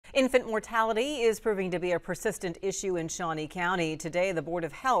Infant mortality is proving to be a persistent issue in Shawnee County. Today, the Board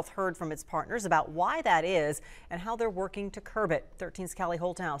of Health heard from its partners about why that is and how they're working to curb it. 13's Callie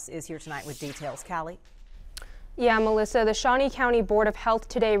Holthouse is here tonight with details. Callie? Yeah, Melissa, the Shawnee County Board of Health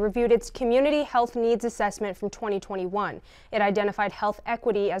today reviewed its Community Health Needs Assessment from 2021. It identified health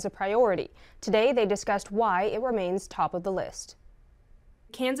equity as a priority. Today, they discussed why it remains top of the list.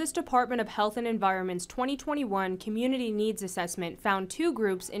 Kansas Department of Health and Environment's 2021 Community Needs Assessment found two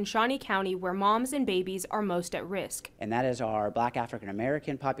groups in Shawnee County where moms and babies are most at risk. And that is our Black African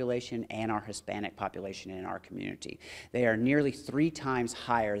American population and our Hispanic population in our community. They are nearly 3 times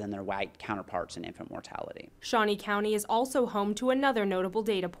higher than their white counterparts in infant mortality. Shawnee County is also home to another notable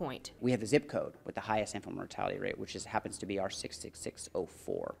data point. We have a zip code with the highest infant mortality rate, which happens to be our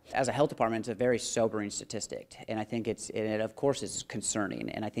 66604. As a health department, it's a very sobering statistic, and I think it of course is concerning.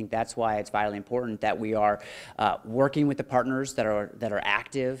 And I think that's why it's vitally important that we are working with the partners that are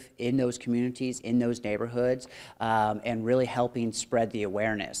active in those communities, in those neighborhoods, and really helping spread the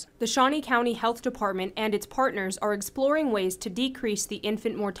awareness. The Shawnee County Health Department and its partners are exploring ways to decrease the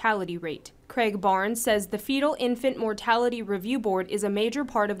infant mortality rate. Craig Barnes says the Fetal Infant Mortality Review Board is a major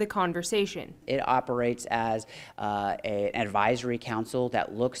part of the conversation. It operates as an advisory council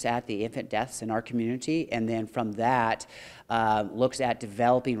that looks at the infant deaths in our community, and then from that looks at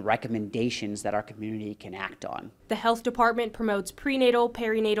developing recommendations that our community can act on. The health department promotes prenatal,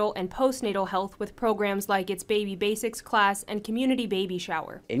 perinatal, and postnatal health with programs like its Baby Basics class and community baby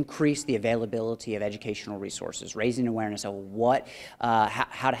shower. Increase the availability of educational resources, raising awareness of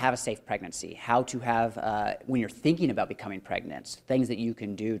how to have a safe pregnancy, how to have, when you're thinking about becoming pregnant, things that you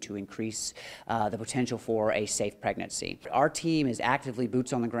can do to increase the potential for a safe pregnancy. Our team is actively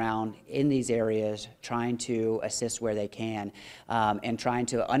boots on the ground in these areas, trying to assist where they can, and trying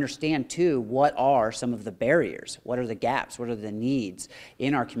to understand too what are some of the barriers, what are the gaps, what are the needs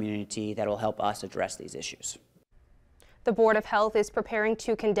in our community that will help us address these issues. The Board of Health is preparing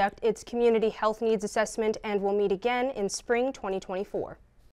to conduct its Community Health Needs Assessment and will meet again in spring 2024.